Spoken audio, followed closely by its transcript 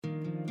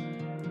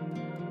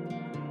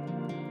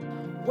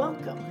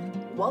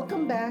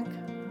Welcome back,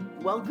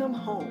 welcome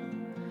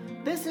home.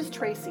 This is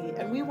Tracy,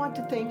 and we want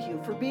to thank you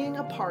for being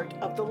a part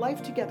of the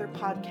Life Together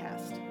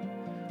podcast.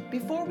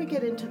 Before we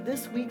get into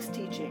this week's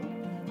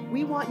teaching,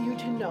 we want you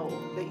to know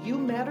that you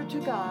matter to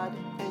God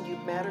and you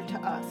matter to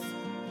us.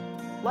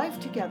 Life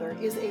Together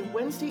is a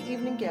Wednesday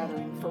evening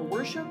gathering for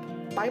worship,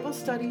 Bible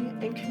study,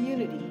 and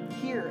community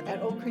here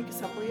at Oak Creek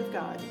Assembly of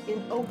God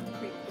in Oak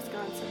Creek,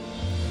 Wisconsin.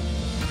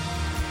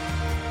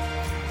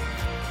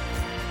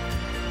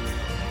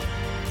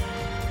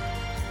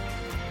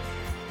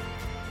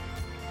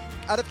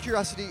 Out of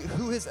curiosity,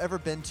 who has ever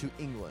been to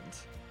England?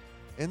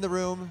 In the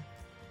room,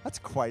 that's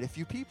quite a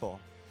few people.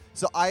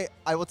 So I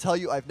will tell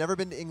you, I've never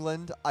been to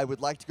England. I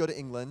would like to go to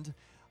England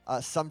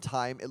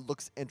sometime. It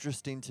looks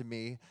interesting to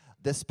me.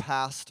 This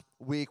past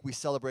week, we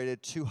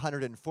celebrated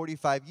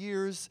 245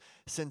 years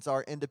since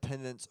our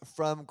independence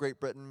from Great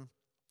Britain.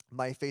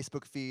 My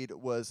Facebook feed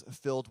was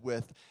filled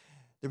with,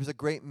 there was a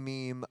great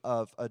meme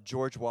of a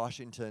George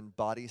Washington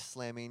body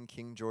slamming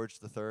King George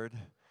III.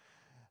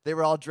 They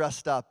were all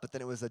dressed up, but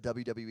then it was a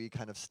WWE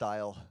kind of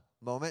style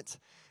moment,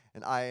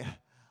 and I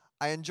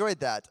enjoyed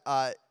that.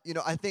 I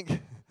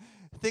think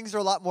things are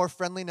a lot more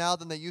friendly now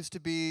than they used to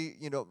be.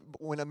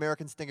 When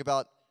Americans think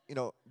about,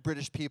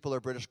 British people or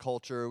British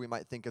culture, we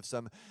might think of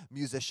some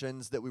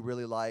musicians that we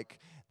really like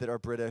that are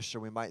British, or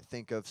we might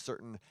think of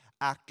certain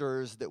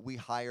actors that we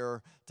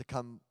hire to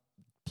come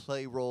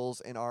play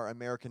roles in our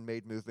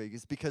American-made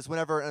movies, because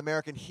whenever an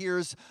American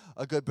hears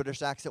a good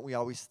British accent, we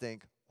always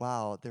think,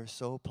 wow, they're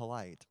so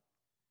polite.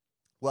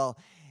 Well,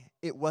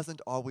 it wasn't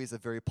always a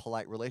very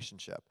polite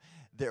relationship.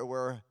 There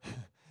were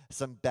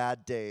some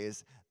bad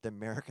days. The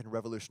American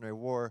Revolutionary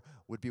War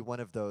would be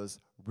one of those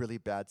really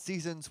bad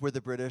seasons where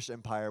the British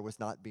Empire was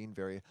not being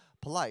very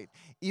polite.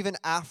 Even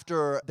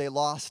after they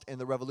lost in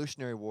the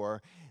Revolutionary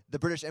War, the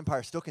British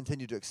Empire still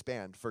continued to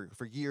expand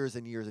for years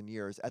and years and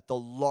years. At the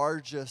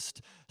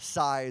largest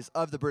size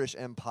of the British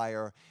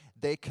Empire,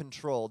 they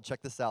controlled,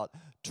 check this out,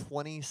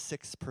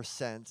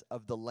 26%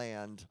 of the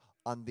land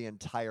on the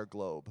entire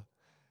globe.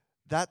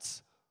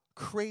 That's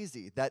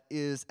crazy. That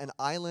is an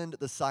island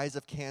the size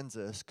of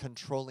Kansas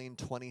controlling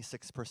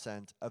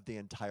 26% of the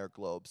entire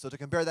globe. So to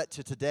compare that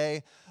to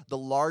today, the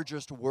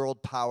largest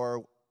world power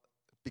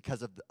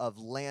because of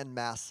land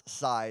mass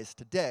size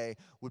today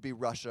would be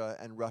Russia,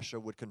 and Russia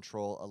would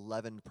control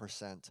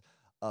 11%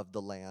 of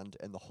the land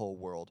in the whole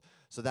world.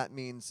 So that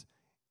means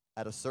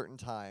at a certain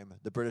time,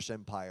 the British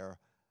Empire,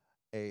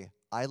 an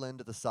island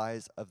the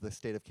size of the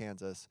state of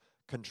Kansas,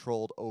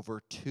 controlled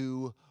over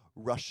 2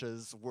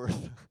 Russia's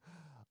worth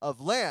of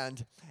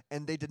land,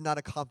 and they did not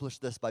accomplish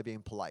this by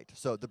being polite.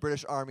 So the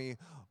British Army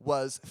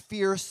was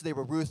fierce, they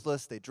were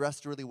ruthless, they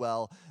dressed really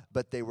well,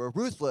 but they were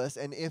ruthless,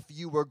 and if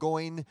you were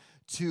going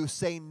to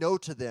say no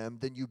to them,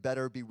 then you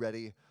better be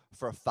ready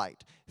for a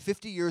fight.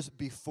 50 years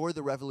before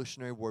the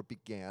Revolutionary War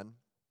began,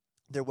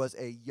 there was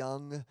a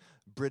young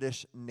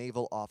British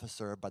naval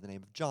officer by the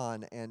name of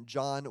John, and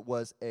John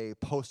was a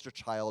poster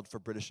child for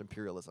British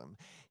imperialism.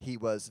 He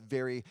was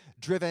very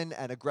driven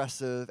and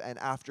aggressive, and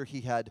after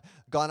he had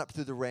gone up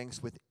through the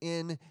ranks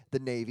within the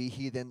Navy,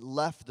 he then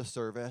left the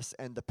service,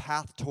 and the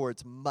path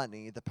towards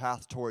money, the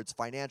path towards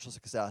financial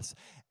success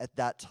at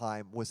that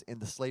time was in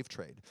the slave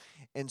trade.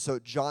 And so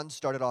John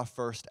started off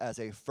first as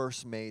a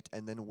first mate,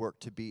 and then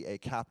worked to be a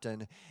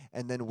captain,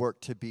 and then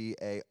worked to be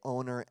a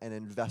owner and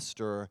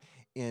investor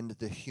in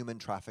the human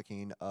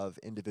trafficking of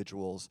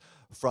individuals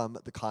from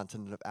the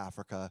continent of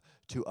Africa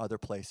to other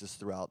places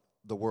throughout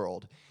the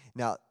world.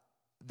 Now,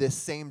 this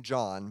same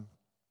John,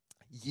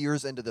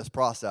 years into this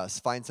process,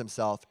 finds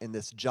himself in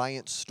this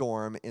giant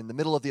storm in the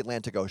middle of the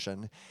Atlantic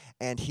Ocean,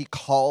 and he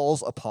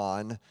calls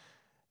upon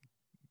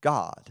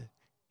God.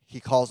 He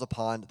calls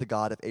upon the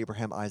God of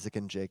Abraham, Isaac,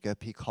 and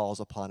Jacob. He calls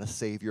upon a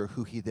Savior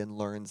who he then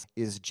learns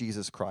is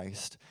Jesus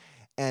Christ.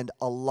 And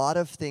a lot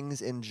of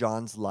things in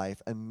John's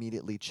life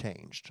immediately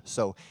changed.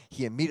 So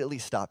he immediately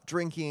stopped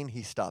drinking,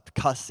 he stopped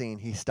cussing,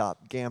 he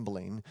stopped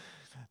gambling.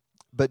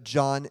 But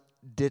John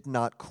did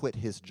not quit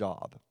his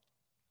job.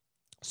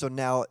 So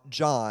now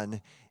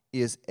John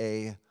is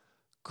a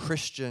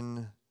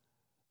Christian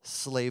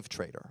slave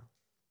trader.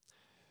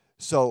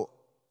 So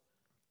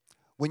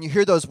when you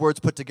hear those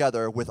words put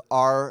together with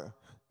our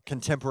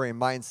contemporary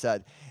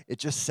mindset, it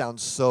just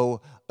sounds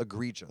so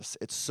egregious.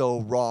 It's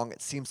so wrong.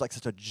 It seems like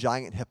such a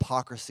giant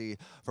hypocrisy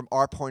from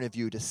our point of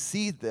view to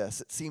see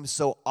this. It seems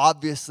so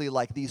obviously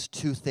like these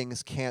two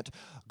things can't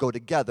go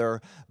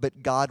together,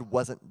 but God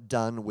wasn't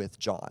done with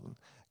John.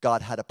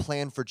 God had a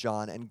plan for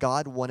John, and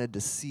God wanted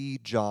to see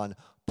John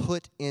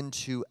put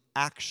into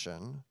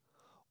action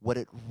what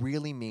it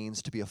really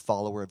means to be a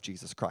follower of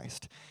Jesus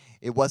Christ.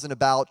 It wasn't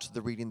about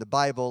the reading the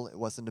Bible. It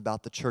wasn't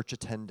about the church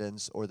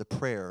attendance or the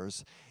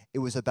prayers. It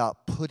was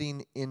about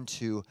putting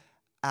into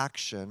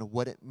action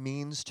what it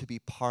means to be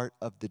part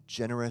of the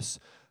generous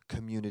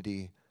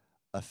community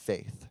of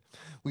faith.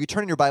 Will you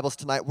turn in your Bibles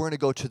tonight? We're going to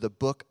go to the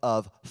book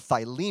of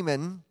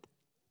Philemon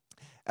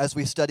as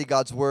we study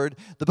God's Word.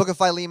 The book of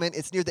Philemon,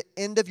 it's near the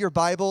end of your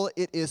Bible.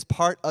 It is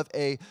part of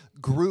a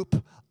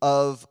group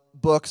of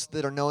books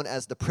that are known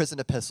as the prison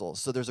epistles.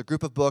 So there's a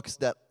group of books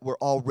that were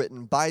all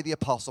written by the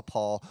Apostle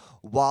Paul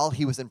while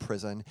he was in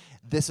prison.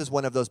 This is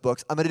one of those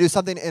books. I'm going to do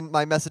something in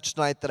my message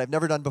tonight that I've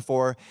never done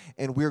before,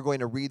 and we're going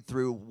to read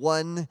through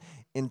one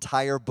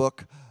entire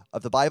book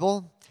of the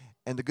Bible.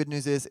 And the good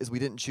news is we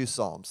didn't choose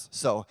Psalms.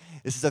 So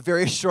this is a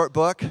very short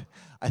book.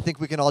 I think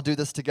we can all do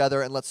this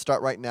together, and let's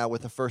start right now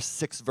with the first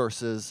 6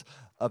 verses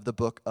of the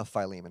book of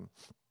Philemon.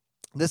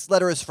 This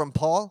letter is from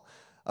Paul,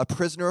 a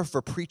prisoner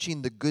for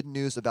preaching the good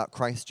news about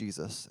Christ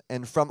Jesus,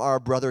 and from our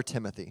brother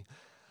Timothy.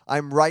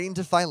 I'm writing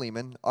to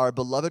Philemon, our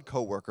beloved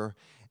co-worker,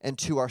 and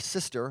to our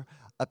sister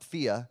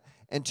Apphia,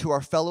 and to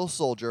our fellow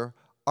soldier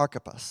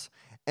Archippus,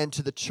 and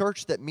to the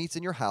church that meets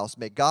in your house.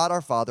 May God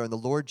our Father and the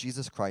Lord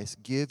Jesus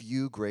Christ give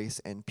you grace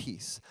and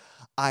peace.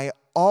 I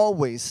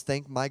always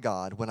thank my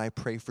God when I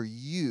pray for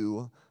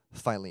you,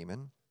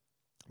 Philemon,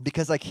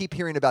 because I keep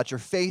hearing about your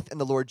faith in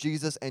the Lord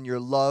Jesus and your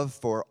love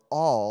for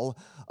all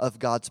of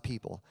God's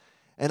people.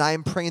 And I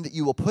am praying that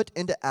you will put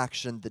into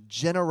action the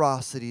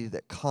generosity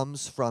that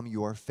comes from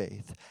your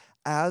faith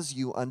as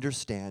you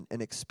understand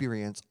and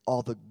experience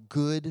all the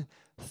good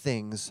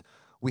things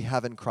we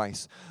have in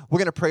Christ. We're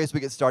going to pray as we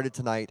get started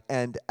tonight.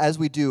 And as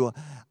we do,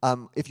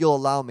 if you'll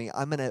allow me,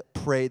 I'm going to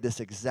pray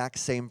this exact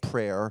same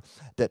prayer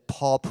that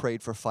Paul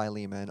prayed for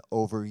Philemon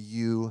over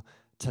you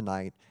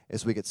tonight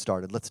as we get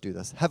started. Let's do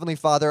this. Heavenly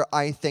Father,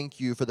 I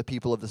thank you for the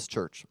people of this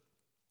church.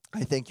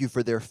 I thank you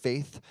for their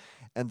faith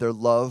and their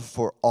love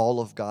for all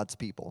of God's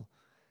people.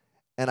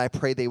 And I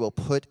pray they will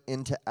put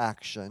into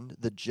action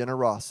the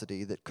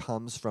generosity that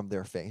comes from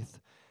their faith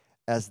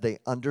as they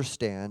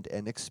understand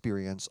and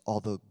experience all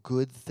the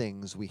good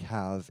things we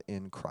have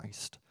in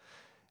Christ.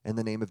 In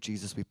the name of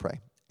Jesus we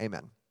pray.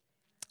 Amen.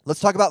 Let's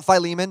talk about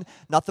Philemon,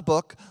 not the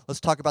book. Let's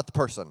talk about the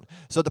person.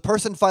 So the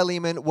person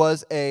Philemon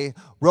was a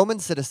Roman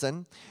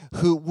citizen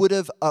who would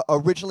have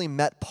originally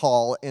met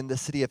Paul in the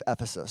city of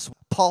Ephesus.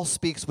 Paul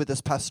speaks with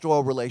this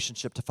pastoral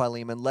relationship to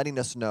Philemon, letting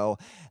us know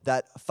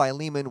that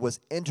Philemon was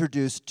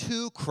introduced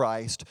to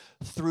Christ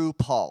through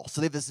Paul.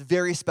 So they have this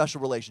very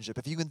special relationship.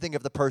 If you can think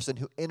of the person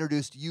who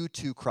introduced you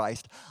to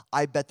Christ,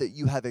 I bet that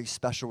you have a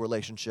special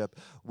relationship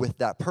with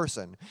that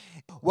person.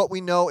 What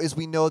we know is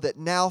we know that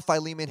now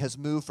Philemon has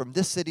moved from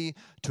this city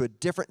to a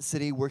different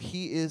city where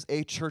he is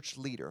a church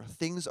leader.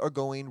 Things are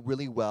going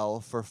really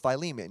well for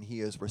Philemon. He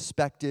is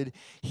respected.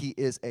 He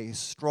is a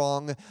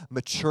strong,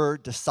 mature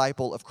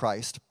disciple of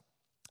Christ.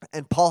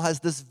 And Paul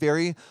has this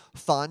very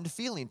fond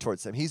feeling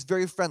towards him. He's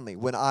very friendly.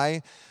 When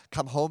I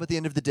come home at the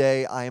end of the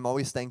day, I am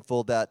always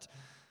thankful that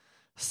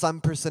some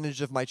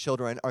percentage of my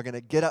children are going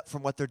to get up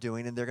from what they're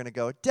doing and they're going to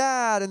go,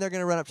 Dad, and they're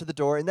going to run up to the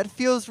door. And that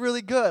feels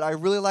really good. I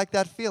really like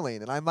that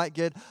feeling. And I might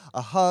get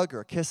a hug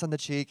or a kiss on the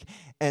cheek.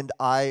 And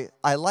I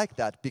like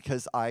that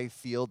because I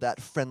feel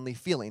that friendly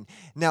feeling.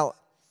 Now,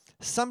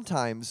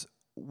 sometimes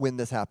when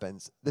this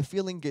happens, the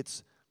feeling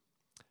gets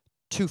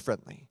too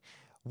friendly,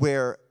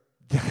 where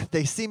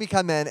they see me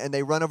come in and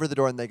they run over the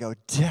door and they go,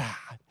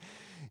 Dad,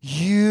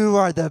 you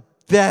are the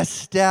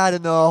best dad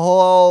in the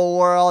whole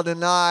world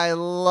and I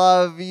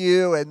love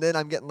you. And then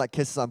I'm getting like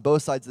kisses on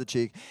both sides of the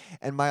cheek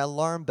and my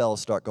alarm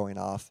bells start going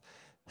off.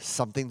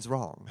 Something's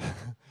wrong.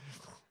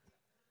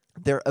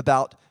 They're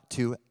about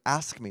to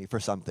ask me for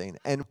something.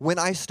 And when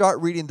I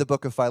start reading the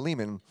book of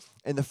Philemon,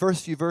 in the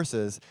first few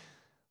verses,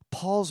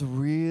 Paul's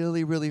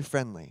really, really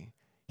friendly.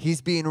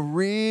 He's being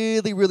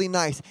really, really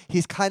nice.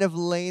 He's kind of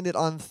laying it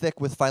on thick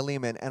with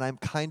Philemon, and I'm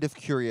kind of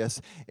curious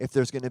if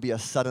there's going to be a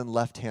sudden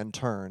left-hand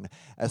turn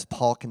as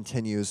Paul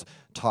continues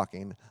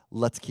talking.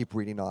 Let's keep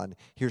reading on.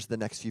 Here's the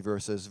next few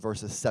verses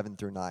 7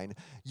 through 9.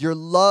 Your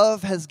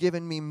love has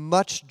given me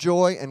much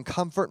joy and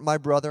comfort, my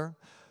brother,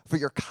 for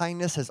your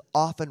kindness has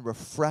often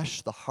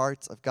refreshed the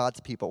hearts of God's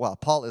people. Wow,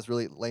 Paul is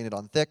really laying it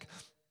on thick.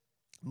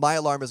 My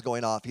alarm is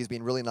going off. He's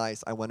being really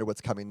nice. I wonder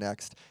what's coming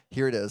next.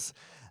 Here it is.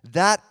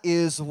 That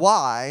is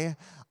why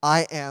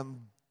I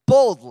am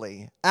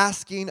boldly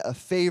asking a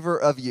favor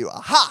of you.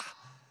 Aha!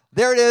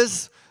 There it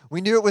is. We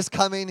knew it was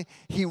coming.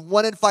 He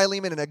wanted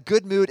Philemon in a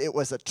good mood. It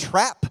was a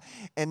trap.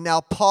 And now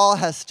Paul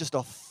has just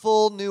a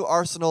full new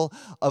arsenal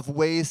of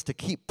ways to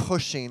keep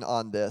pushing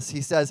on this.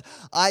 He says,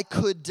 I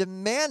could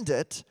demand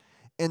it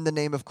in the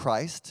name of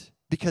Christ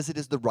because it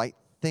is the right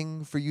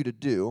thing for you to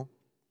do.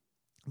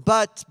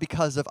 But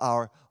because of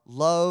our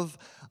love,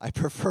 I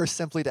prefer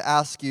simply to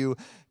ask you,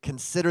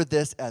 consider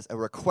this as a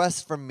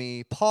request from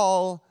me,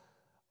 Paul,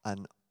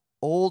 an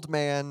old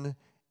man,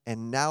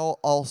 and now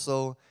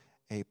also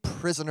a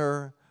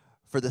prisoner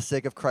for the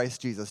sake of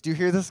Christ Jesus. Do you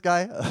hear this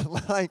guy?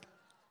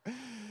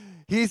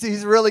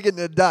 He's really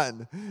getting it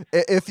done.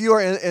 If you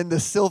are in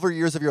the silver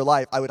years of your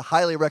life, I would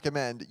highly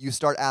recommend you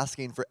start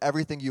asking for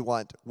everything you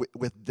want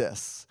with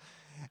this.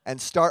 And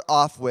start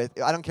off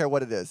with, I don't care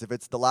what it is. If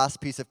it's the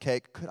last piece of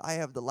cake, could I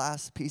have the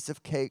last piece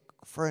of cake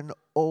for an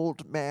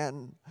old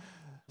man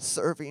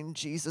serving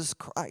Jesus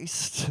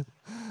Christ?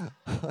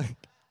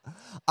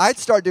 I'd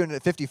start doing it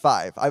at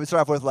 55. I would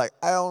start off with like,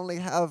 I only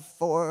have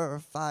 4 or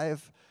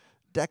 5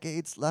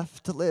 decades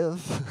left to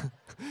live.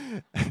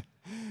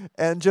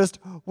 And just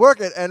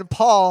work it. And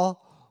Paul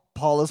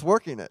is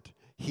working it.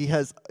 He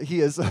has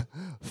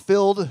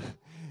filled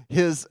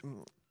his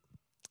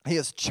he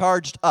is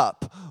charged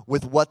up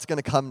with what's going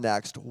to come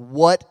next.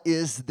 What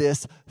is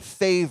this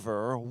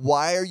favor?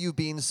 Why are you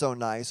being so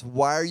nice?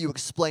 Why are you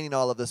explaining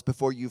all of this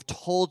before you've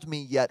told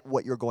me yet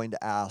what you're going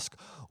to ask?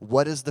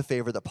 What is the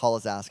favor that Paul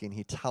is asking?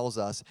 He tells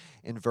us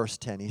in verse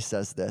 10, he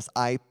says this,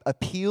 I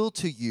appeal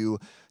to you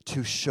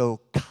to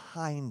show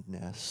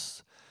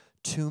kindness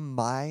to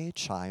my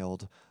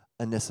child,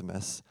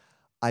 Onesimus.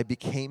 I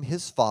became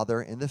his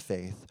father in the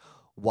faith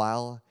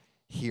while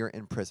here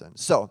in prison.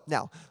 So,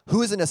 now,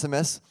 who is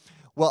Onesimus?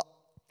 Well,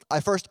 I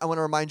want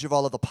to remind you of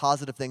all of the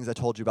positive things I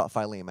told you about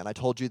Philemon. I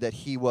told you that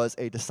he was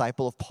a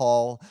disciple of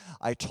Paul.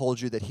 I told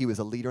you that he was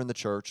a leader in the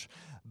church.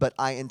 But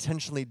I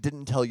intentionally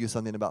didn't tell you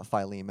something about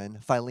Philemon.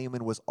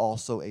 Philemon was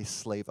also a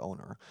slave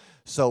owner.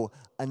 So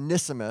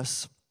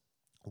Onesimus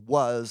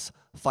was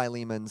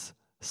Philemon's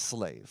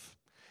slave.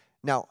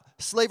 Now,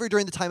 slavery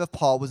during the time of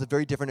Paul was a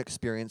very different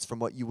experience from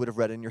what you would have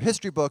read in your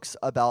history books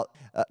about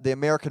the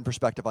American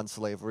perspective on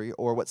slavery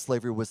or what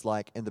slavery was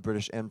like in the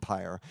British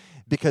Empire.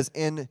 Because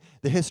in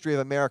the history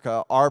of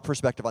America, our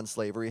perspective on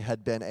slavery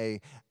had been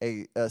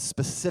a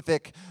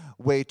specific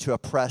way to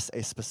oppress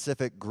a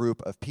specific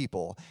group of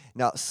people.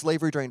 Now,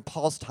 slavery during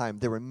Paul's time,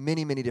 there were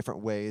many, many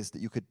different ways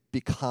that you could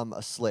become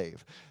a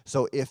slave.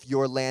 So if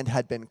your land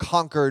had been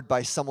conquered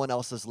by someone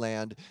else's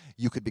land,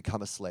 you could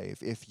become a slave.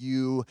 If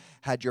you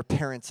had your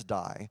parents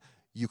die,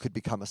 you could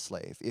become a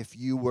slave. If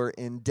you were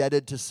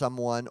indebted to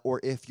someone or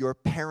if your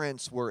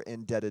parents were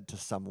indebted to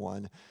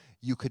someone,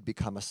 you could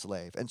become a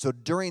slave. And so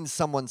during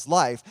someone's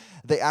life,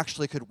 they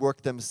actually could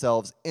work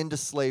themselves into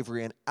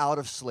slavery and out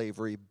of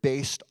slavery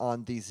based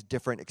on these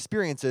different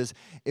experiences.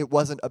 It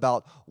wasn't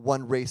about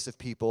one race of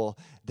people.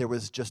 There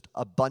was just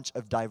a bunch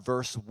of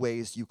diverse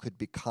ways you could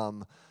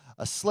become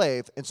a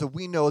slave. And so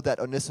we know that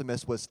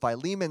Onesimus was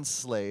Philemon's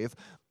slave,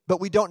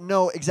 but we don't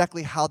know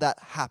exactly how that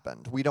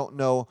happened. We don't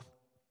know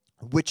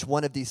which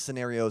one of these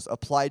scenarios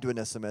applied to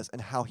Onesimus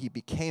and how he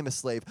became a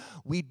slave.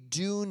 We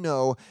do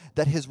know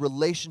that his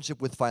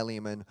relationship with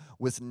Philemon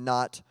was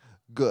not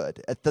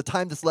good. At the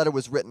time this letter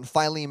was written,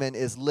 Philemon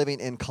is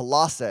living in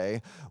Colossae,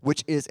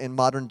 which is in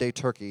modern-day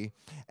Turkey,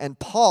 and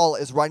Paul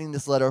is writing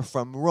this letter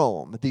from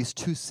Rome. These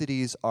two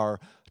cities are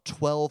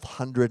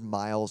 1,200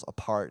 miles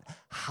apart.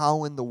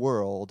 How in the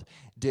world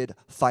did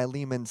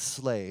Philemon's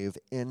slave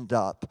end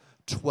up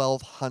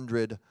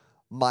 1,200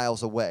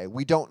 miles away?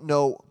 We don't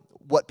know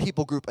what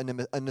people group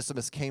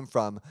Onesimus came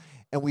from,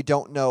 and we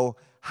don't know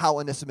how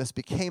Onesimus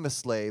became a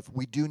slave.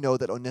 We do know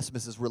that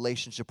Onesimus'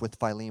 relationship with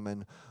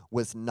Philemon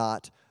was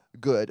not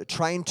good.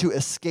 Trying to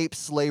escape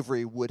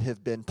slavery would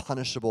have been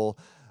punishable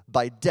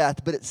by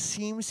death, but it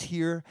seems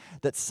here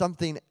that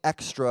something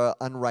extra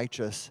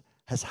unrighteous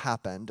has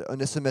happened.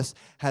 Onesimus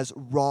has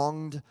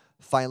wronged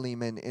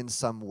Philemon in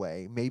some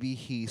way. Maybe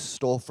he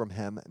stole from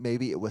him.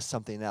 Maybe it was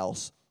something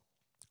else.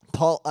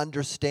 Paul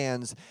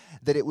understands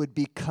that it would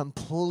be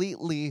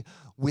completely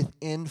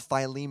within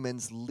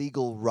Philemon's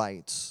legal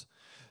rights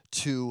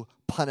to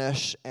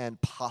punish and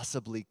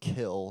possibly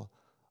kill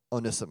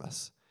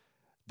Onesimus.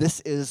 This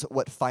is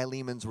what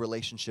Philemon's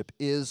relationship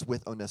is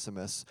with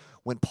Onesimus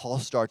when Paul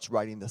starts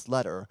writing this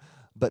letter.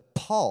 But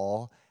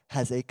Paul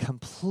has a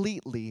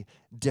completely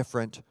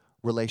different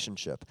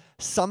relationship.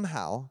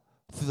 Somehow,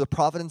 through the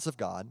providence of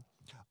God,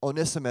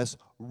 Onesimus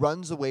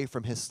runs away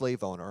from his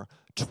slave owner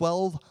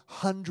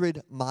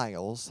 1,200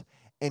 miles,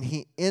 and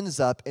he ends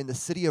up in the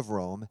city of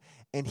Rome,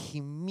 and he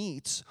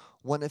meets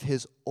one of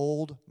his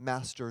old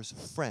master's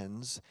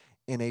friends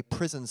in a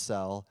prison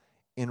cell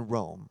in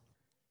Rome.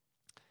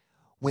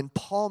 When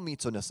Paul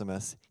meets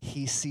Onesimus,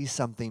 he sees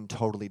something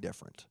totally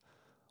different.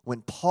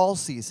 When Paul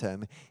sees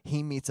him,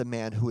 he meets a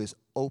man who is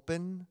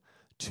open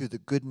to the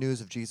good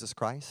news of Jesus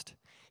Christ.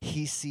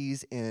 He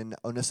sees in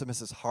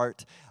Onesimus'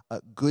 heart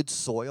good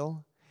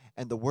soil,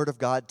 and the word of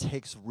God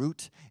takes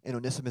root in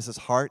Onesimus'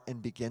 heart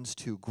and begins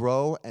to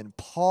grow. And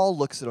Paul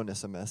looks at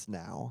Onesimus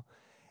now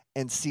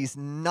and sees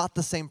not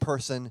the same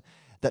person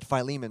that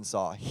Philemon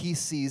saw. He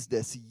sees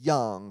this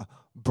young,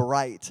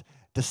 bright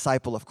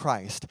disciple of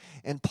Christ.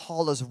 And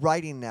Paul is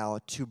writing now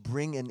to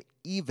bring an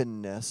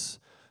evenness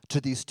to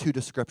these two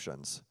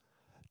descriptions.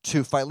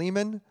 To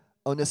Philemon,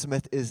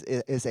 Onesimus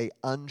is a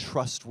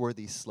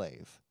untrustworthy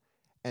slave.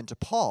 And to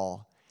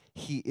Paul,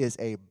 he is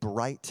a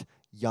bright,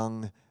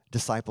 young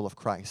disciple of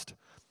Christ.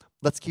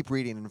 Let's keep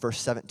reading in verse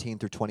 17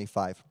 through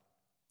 25.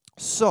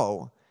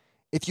 So,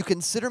 if you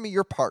consider me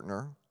your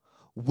partner,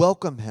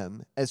 welcome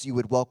him as you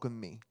would welcome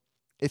me.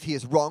 If he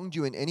has wronged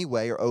you in any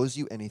way or owes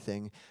you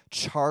anything,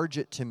 charge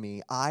it to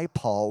me. I,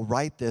 Paul,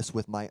 write this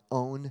with my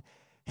own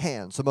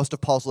hand. So most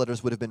of Paul's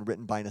letters would have been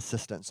written by an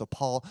assistant. So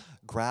Paul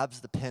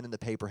grabs the pen and the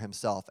paper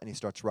himself, and he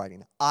starts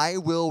writing. I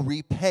will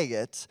repay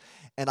it,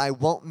 and I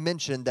won't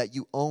mention that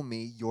you owe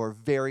me your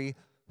very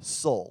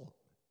soul.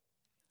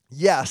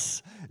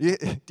 Yes. Do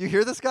you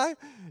hear this guy?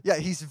 Yeah,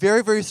 he's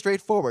very, very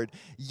straightforward.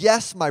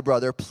 Yes, my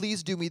brother,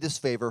 please do me this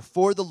favor.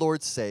 For the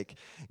Lord's sake,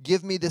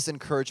 give me this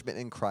encouragement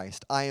in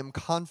Christ. I am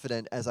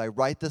confident as I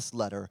write this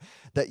letter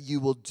that you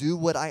will do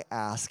what I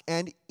ask,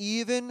 and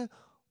even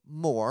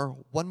more,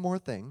 one more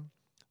thing,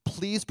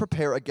 please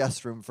prepare a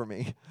guest room for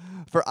me,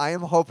 for I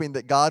am hoping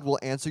that God will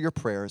answer your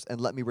prayers and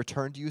let me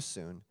return to you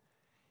soon.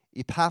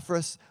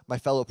 Epaphras, my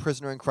fellow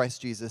prisoner in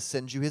Christ Jesus,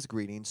 sends you his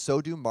greetings. So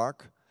do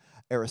Mark,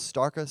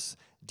 Aristarchus,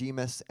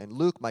 Demas, and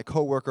Luke, my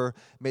co-worker.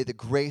 May the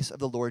grace of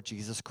the Lord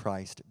Jesus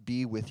Christ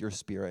be with your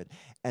spirit.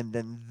 And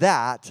then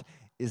that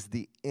is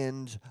the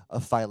end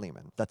of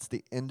Philemon. That's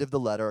the end of the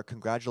letter.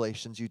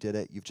 Congratulations, you did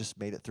it. You've just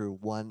made it through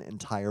one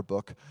entire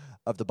book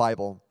of the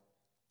Bible.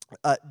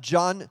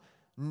 John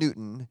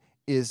Newton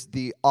is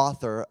the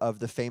author of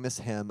the famous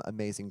hymn,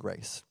 Amazing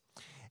Grace.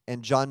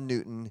 And John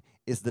Newton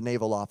is the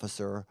naval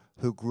officer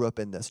who grew up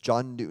in this.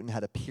 John Newton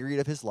had a period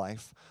of his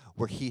life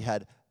where he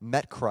had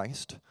met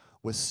Christ,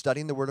 was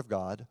studying the Word of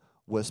God,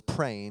 was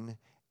praying,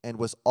 and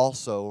was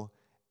also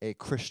a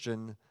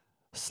Christian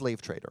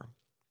slave trader.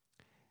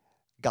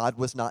 God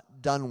was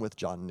not done with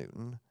John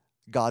Newton.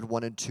 God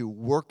wanted to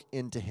work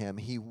into him.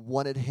 He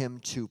wanted him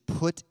to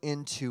put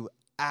into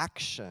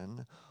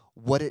action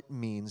what it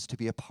means to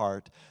be a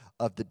part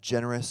of the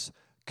generous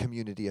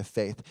community of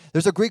faith.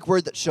 There's a Greek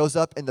word that shows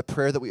up in the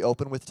prayer that we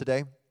open with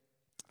today,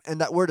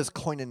 and that word is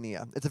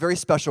koinonia. It's a very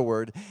special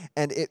word,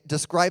 and it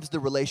describes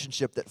the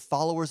relationship that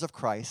followers of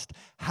Christ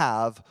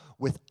have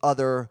with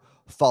other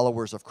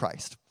followers of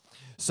Christ.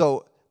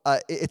 So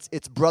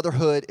it's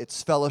brotherhood,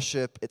 it's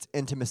fellowship, it's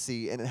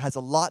intimacy, and it has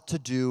a lot to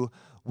do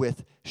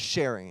with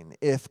sharing.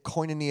 If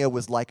koinonia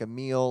was like a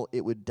meal,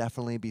 it would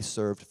definitely be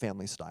served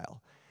family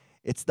style.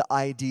 It's the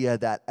idea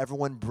that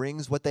everyone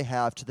brings what they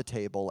have to the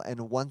table,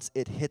 and once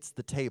it hits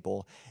the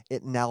table,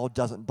 it now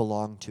doesn't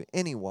belong to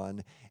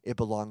anyone, it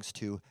belongs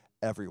to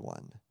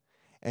everyone.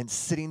 And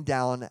sitting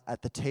down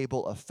at the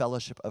table of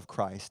fellowship of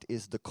Christ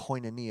is the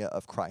koinonia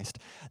of Christ.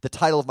 The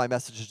title of my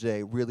message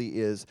today really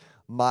is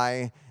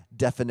my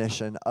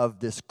definition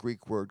of this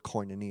Greek word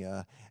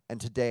koinonia,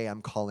 and today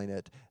I'm calling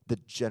it the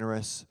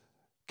generous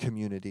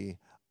community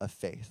of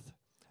faith.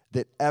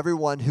 That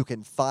everyone who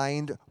can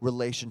find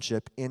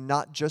relationship in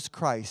not just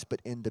Christ,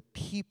 but in the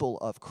people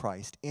of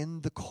Christ, in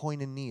the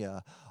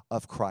koinonia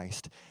of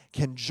Christ,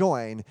 can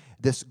join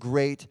this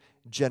great,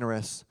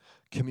 generous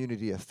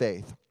community of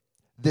faith.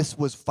 This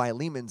was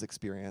Philemon's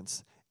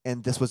experience,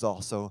 and this was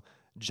also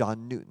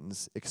John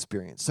Newton's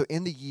experience. So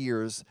in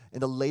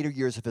the later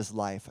years of his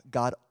life,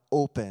 God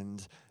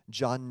opened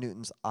John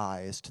Newton's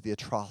eyes to the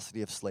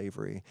atrocity of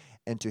slavery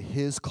and to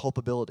his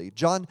culpability.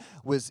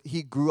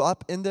 He grew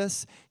up in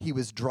this, he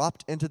was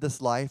dropped into this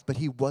life, but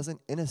he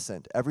wasn't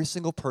innocent. Every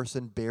single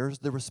person bears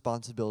the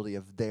responsibility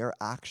of their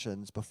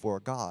actions before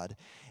God.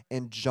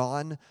 And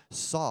John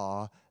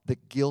saw the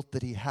guilt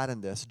that he had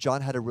in this.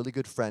 John had a really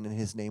good friend, and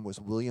his name was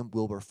William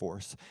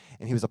Wilberforce,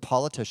 and he was a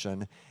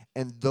politician.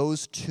 And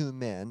those two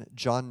men,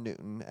 John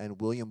Newton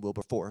and William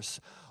Wilberforce,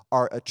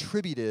 are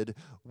attributed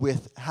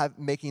with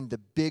making the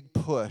big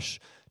push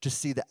to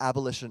see the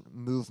abolition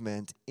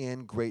movement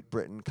in Great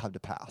Britain come to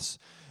pass.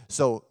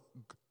 So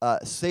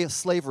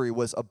slavery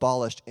was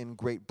abolished in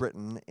Great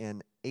Britain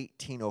in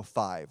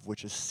 1805,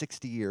 which is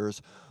 60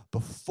 years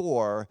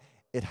before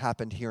it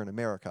happened here in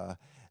America.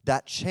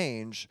 That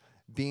change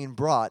being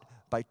brought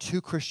by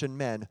two Christian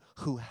men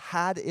who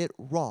had it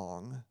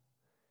wrong,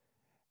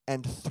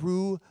 and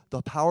through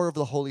the power of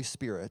the Holy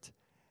Spirit,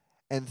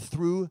 and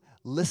through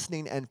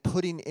listening and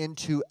putting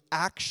into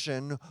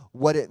action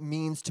what it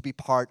means to be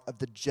part of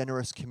the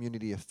generous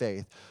community of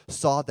faith,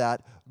 saw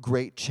that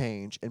great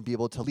change and be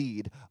able to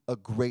lead a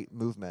great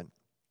movement.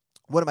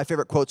 One of my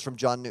favorite quotes from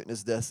John Newton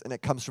is this, and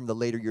it comes from the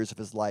later years of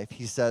his life.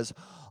 He says,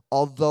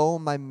 "Although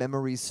my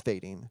memory's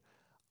fading,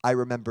 I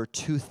remember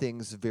two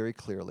things very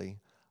clearly.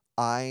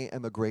 I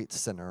am a great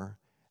sinner,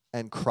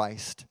 and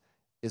Christ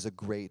is a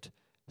great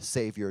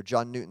Savior."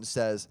 John Newton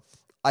says,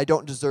 "I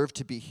don't deserve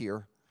to be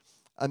here.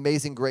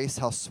 Amazing grace,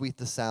 how sweet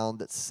the sound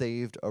that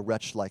saved a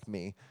wretch like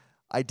me.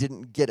 I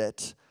didn't get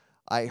it.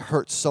 I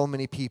hurt so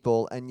many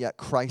people, and yet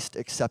Christ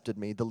accepted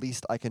me. The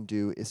least I can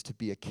do is to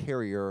be a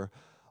carrier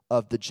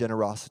of the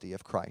generosity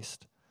of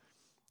Christ."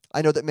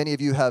 I know that many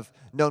of you have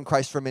known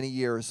Christ for many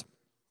years,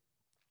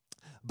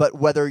 but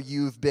whether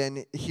you've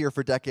been here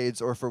for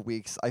decades or for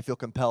weeks, I feel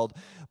compelled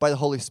by the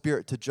Holy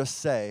Spirit to just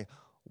say,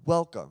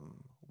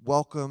 welcome.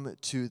 Welcome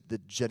to the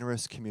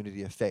generous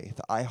community of faith.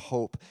 I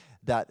hope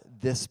that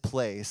this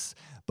place,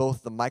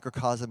 both the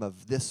microcosm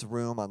of this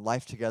room on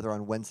Life Together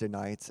on Wednesday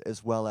nights,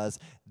 as well as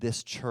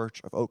this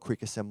church of Oak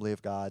Creek Assembly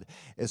of God,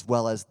 as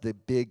well as the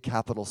big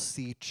capital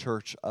C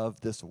church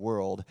of this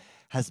world,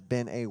 has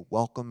been a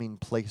welcoming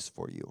place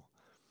for you.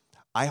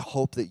 I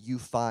hope that you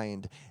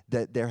find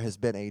that there has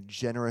been a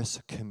generous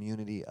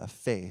community of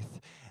faith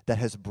that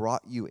has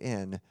brought you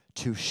in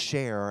to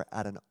share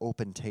at an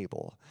open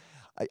table.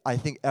 I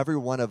think every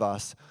one of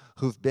us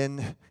who've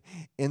been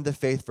in the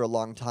faith for a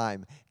long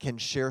time can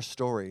share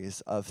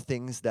stories of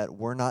things that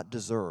were not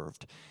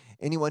deserved.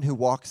 Anyone who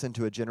walks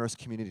into a generous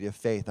community of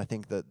faith, I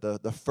think that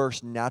the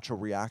first natural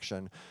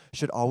reaction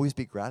should always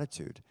be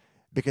gratitude.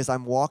 because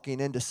I'm walking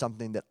into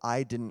something that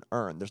I didn't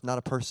earn. There's not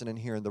a person in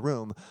here in the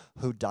room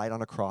who died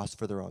on a cross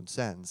for their own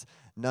sins.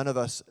 None of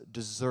us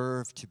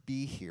deserve to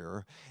be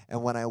here.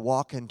 And when I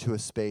walk into a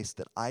space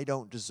that I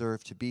don't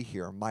deserve to be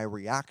here, my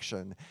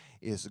reaction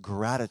is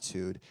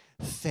gratitude.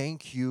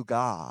 Thank you,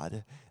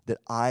 God, that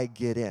I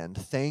get in.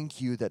 Thank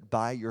you that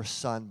by your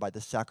Son, by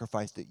the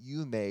sacrifice that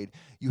you made,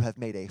 you have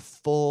made a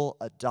full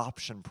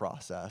adoption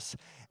process,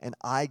 and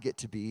I get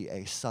to be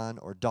a son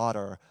or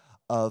daughter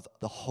of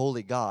the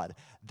holy God.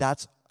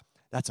 That's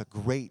a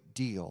great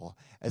deal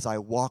as I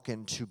walk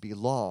in to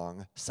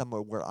belong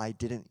somewhere where I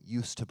didn't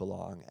used to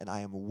belong, and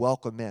I am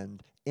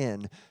welcomed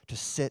in to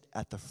sit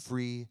at the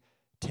free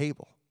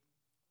table.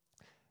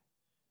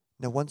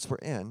 Now, once we're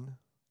in,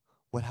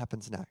 what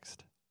happens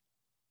next?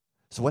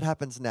 So what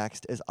happens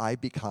next is I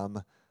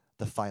become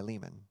the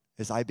Philemon,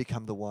 is I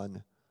become the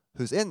one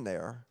who's in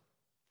there.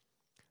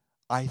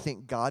 I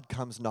think God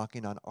comes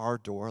knocking on our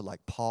door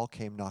like Paul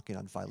came knocking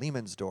on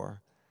Philemon's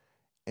door,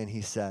 and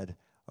he said,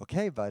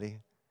 okay,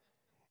 buddy,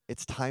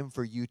 it's time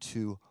for you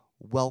to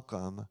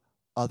welcome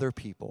other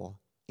people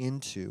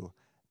into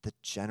the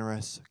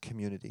generous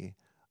community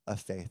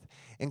of faith.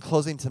 In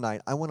closing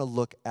tonight, I want to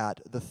look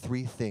at the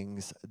three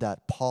things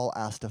that Paul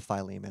asked of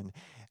Philemon,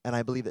 and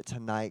I believe that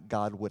tonight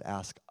God would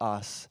ask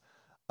us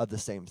of the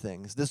same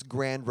things. This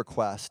grand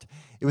request,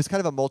 it was kind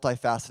of a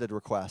multifaceted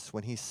request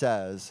when he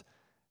says,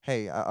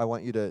 hey, I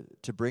want you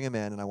to bring him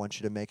in, and I want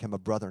you to make him a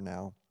brother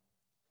now.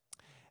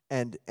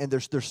 And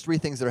there's three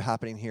things that are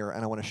happening here,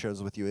 and I want to share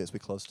those with you as we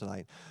close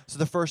tonight. So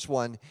the first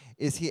one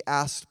is he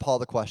asked Paul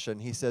the question.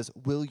 He says,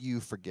 will you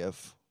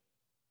forgive?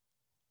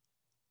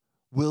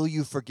 Will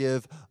you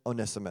forgive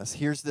Onesimus?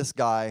 Here's this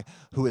guy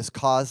who has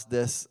caused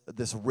this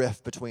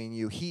rift between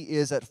you. He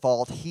is at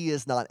fault. He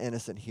is not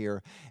innocent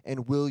here.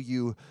 And will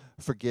you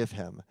forgive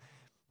him?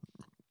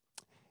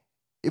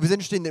 It was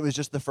interesting that it was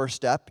just the first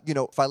step. You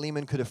know,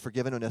 Philemon could have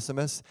forgiven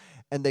Onesimus,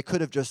 and they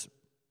could have just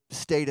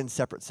stayed in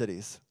separate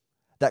cities.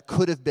 That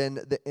could have been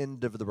the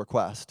end of the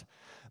request.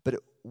 But it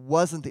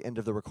wasn't the end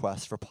of the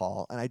request for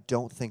Paul, and I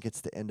don't think it's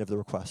the end of the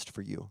request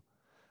for you.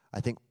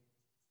 I think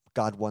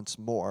God wants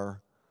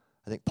more.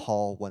 I think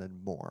Paul wanted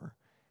more.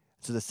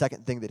 So the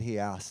second thing that he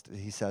asked,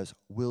 he says,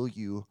 will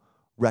you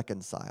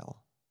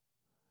reconcile?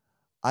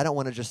 I don't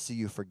want to just see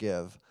you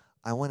forgive.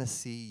 I want to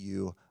see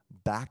you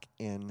back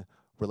in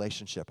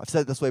relationship. I've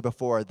said it this way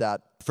before,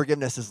 that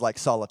forgiveness is like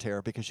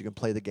solitaire because you can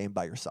play the game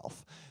by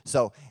yourself.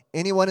 So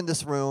anyone in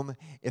this room,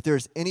 if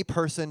there's any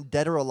person,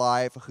 dead or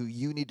alive, who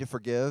you need to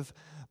forgive,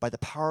 by the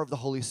power of the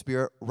Holy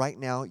Spirit, right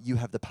now you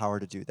have the power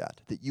to do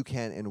that. That you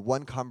can, in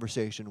one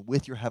conversation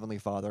with your Heavenly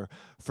Father,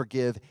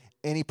 forgive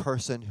any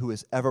person who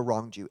has ever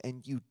wronged you,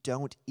 and you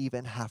don't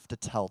even have to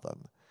tell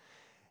them.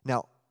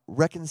 Now,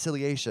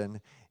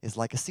 reconciliation is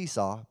like a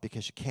seesaw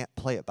because you can't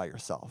play it by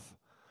yourself.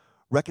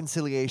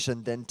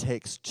 Reconciliation then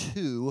takes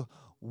two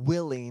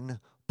willing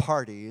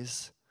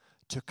parties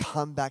to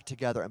come back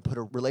together and put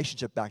a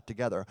relationship back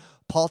together.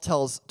 Paul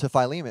tells to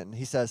Philemon,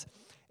 he says,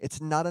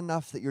 it's not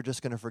enough that you're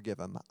just going to forgive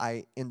him.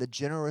 In the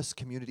generous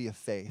community of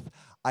faith,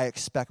 I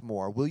expect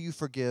more. Will you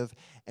forgive,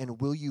 and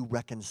will you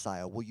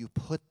reconcile? Will you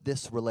put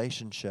this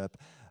relationship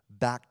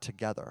back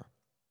together?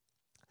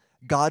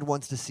 God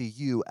wants to see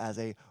you as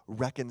a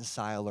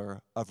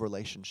reconciler of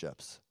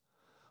relationships,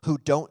 who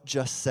don't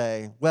just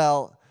say,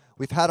 well,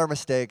 we've had our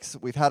mistakes,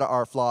 we've had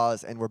our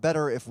flaws, and we're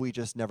better if we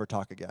just never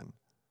talk again.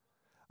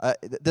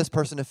 This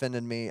person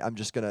offended me, I'm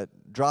just going to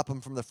drop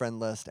them from the friend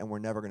list, and we're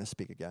never going to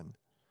speak again.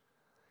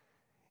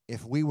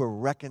 If we were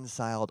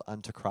reconciled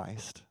unto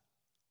Christ,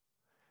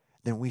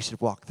 then we should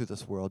walk through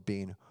this world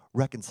being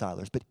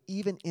reconcilers. But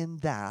even in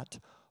that,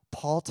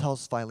 Paul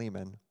tells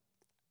Philemon,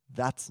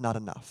 that's not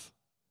enough.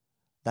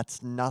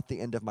 That's not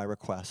the end of my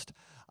request.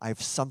 I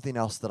have something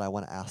else that I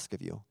want to ask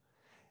of you.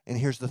 And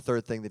here's the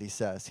third thing that he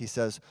says. He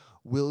says,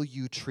 will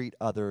you treat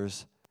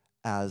others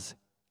as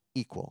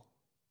equal?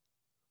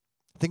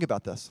 Think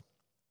about this.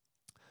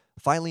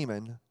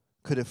 Philemon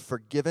could have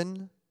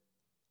forgiven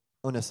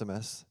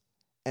Onesimus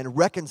and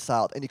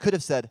reconciled, and he could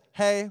have said,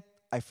 hey,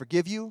 I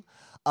forgive you.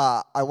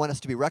 I want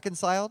us to be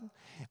reconciled.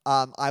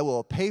 I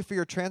will pay for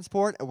your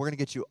transport, and we're going to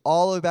get you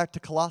all the way back to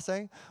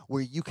Colossae,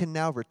 where you can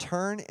now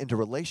return into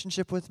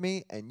relationship with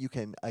me, and you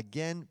can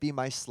again be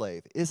my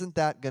slave. Isn't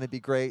that going to be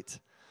great?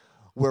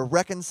 We're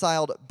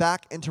reconciled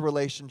back into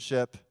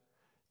relationship.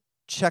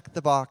 Check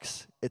the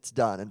box. It's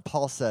done. And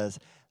Paul says,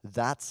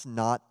 that's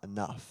not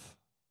enough.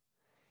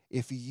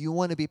 If you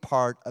want to be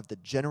part of the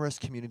generous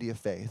community of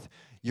faith,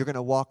 you're going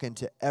to walk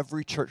into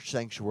every church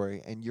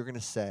sanctuary and you're going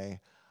to say,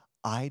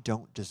 I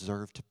don't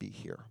deserve to be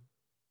here.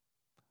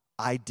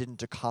 I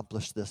didn't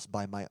accomplish this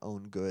by my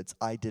own goods.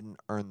 I didn't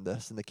earn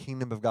this. In the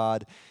kingdom of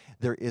God,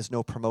 there is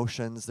no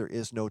promotions. There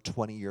is no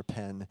 20-year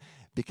pen,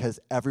 because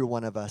every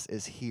one of us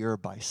is here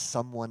by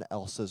someone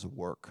else's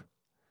work.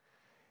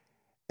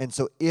 And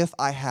so if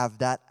I have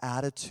that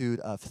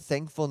attitude of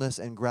thankfulness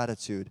and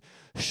gratitude,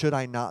 should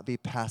I not be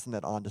passing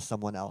that on to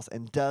someone else?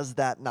 And does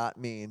that not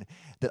mean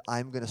that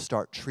I'm going to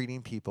start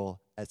treating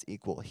people as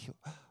equal?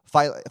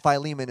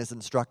 Philemon is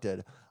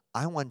instructed,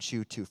 I want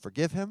you to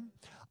forgive him.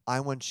 I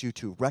want you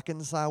to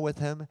reconcile with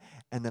him,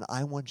 and then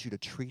I want you to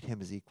treat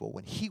him as equal.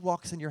 When he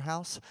walks in your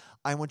house,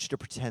 I want you to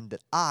pretend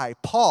that I,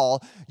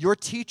 Paul, your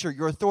teacher,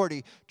 your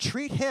authority,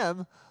 treat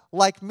him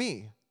like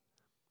me.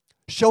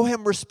 Show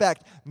him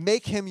respect.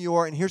 Make him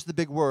your, and here's the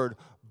big word,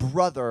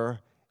 brother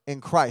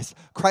in Christ.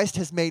 Christ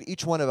has made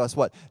each one of us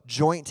what?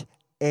 Joint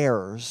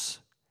heirs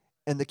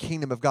in the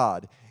kingdom of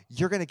God.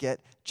 You're going to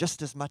get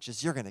just as much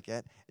as you're going to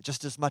get,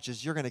 just as much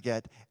as you're going to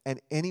get, and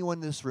anyone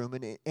in this room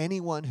and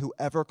anyone who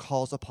ever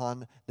calls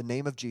upon the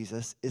name of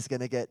Jesus is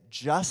going to get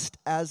just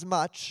as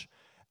much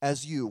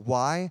as you.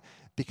 Why?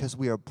 Because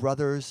we are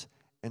brothers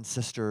and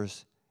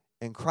sisters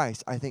in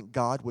Christ. I think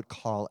God would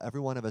call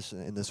every one of us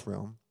in this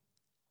room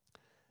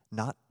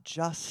not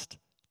just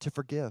to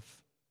forgive,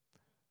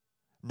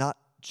 not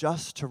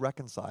just to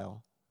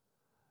reconcile,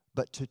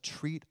 but to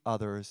treat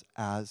others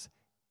as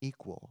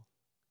equal.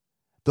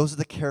 Those are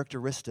the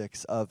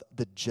characteristics of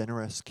the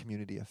generous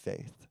community of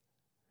faith.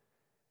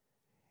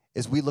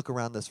 As we look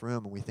around this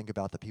room and we think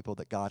about the people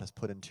that God has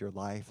put into your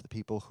life, the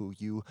people who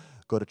you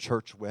go to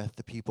church with,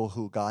 the people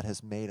who God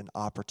has made an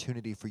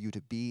opportunity for you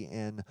to be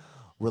in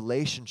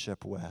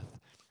relationship with,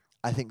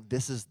 I think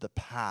this is the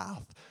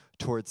path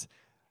towards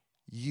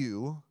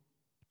you,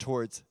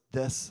 towards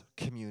this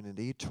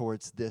community,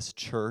 towards this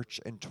church,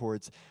 and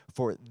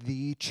for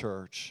the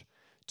church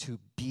to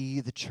be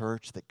the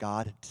church that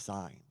God had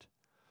designed.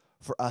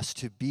 For us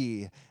to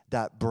be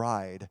that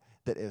bride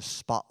that is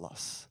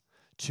spotless,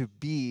 to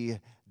be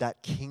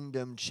that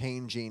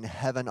kingdom-changing,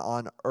 heaven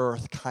on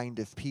earth kind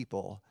of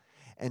people,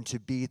 and to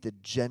be the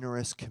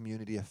generous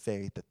community of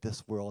faith that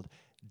this world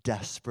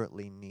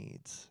desperately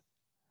needs.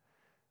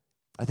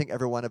 I think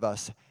every one of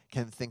us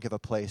can think of a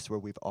place where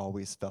we've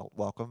always felt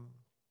welcome.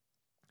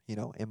 You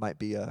know, it might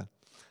be a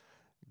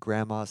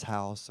grandma's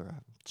house or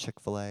a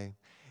Chick-fil-A,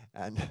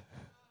 and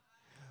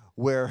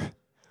where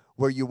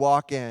you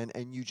walk in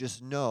and you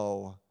just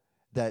know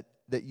that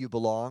you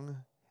belong,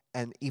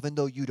 and even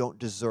though you don't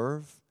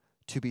deserve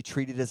to be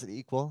treated as an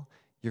equal,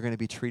 you're going to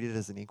be treated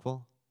as an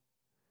equal.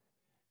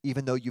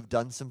 Even though you've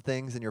done some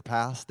things in your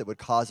past that would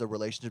cause a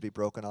relationship to be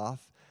broken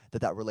off,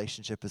 that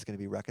relationship is going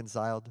to be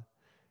reconciled.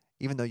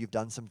 Even though you've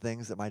done some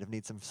things that might have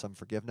needed some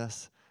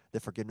forgiveness,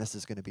 that forgiveness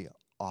is going to be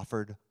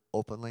offered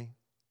openly.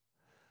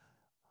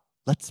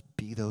 Let's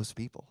be those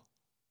people.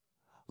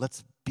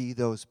 Let's be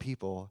those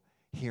people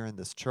here in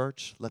this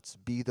church. Let's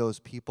be those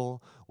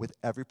people with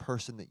every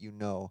person that you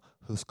know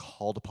who's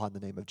called upon the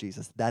name of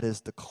Jesus. That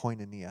is the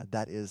koinonia.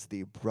 That is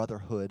the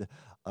brotherhood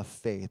of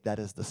faith. That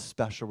is the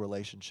special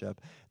relationship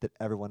that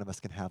every one of us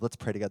can have. Let's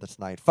pray together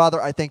tonight.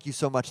 Father, I thank you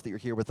so much that you're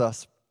here with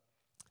us.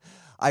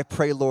 I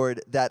pray,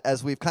 Lord, that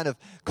as we've kind of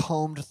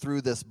combed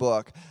through this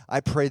book,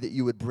 I pray that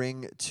you would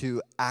bring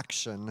to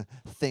action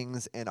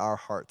things in our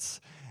hearts,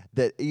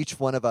 that each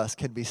one of us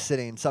can be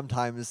sitting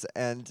sometimes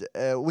and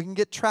we can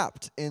get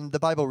trapped in the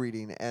Bible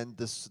reading and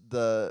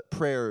the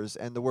prayers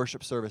and the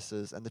worship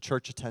services and the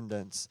church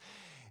attendance,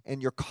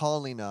 and you're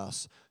calling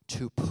us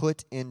to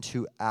put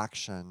into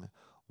action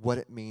what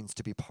it means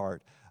to be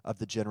part of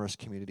the generous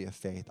community of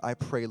faith. I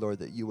pray, Lord,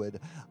 that you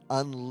would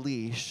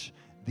unleash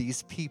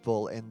these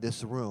people in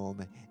this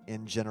room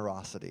in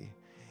generosity.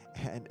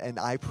 And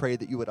I pray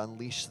that you would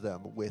unleash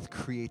them with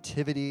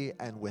creativity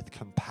and with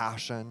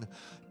compassion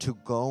to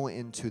go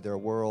into their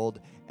world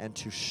and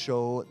to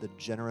show the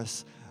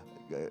generous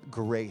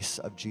grace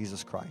of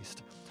Jesus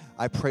Christ.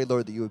 I pray,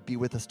 Lord, that you would be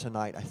with us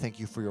tonight. I thank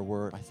you for your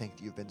word. I thank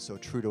that you've been so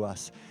true to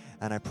us.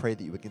 And I pray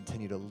that you would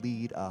continue to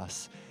lead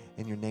us.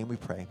 In your name we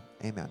pray.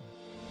 Amen.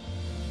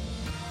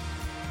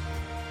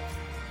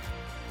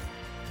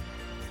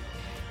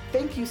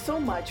 Thank you so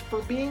much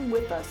for being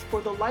with us for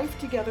the Life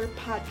Together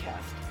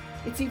podcast.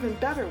 It's even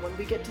better when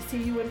we get to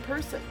see you in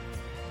person.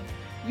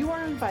 You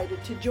are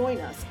invited to join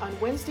us on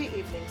Wednesday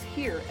evenings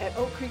here at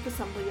Oak Creek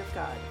Assembly of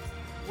God.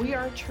 We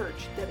are a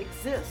church that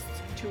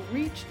exists to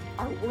reach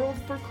our world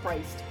for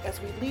Christ as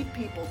we lead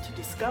people to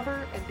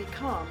discover and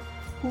become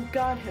who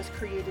God has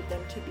created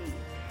them to be.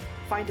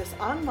 Find us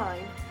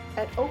online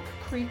at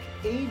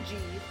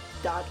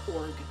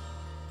oakcreekag.org.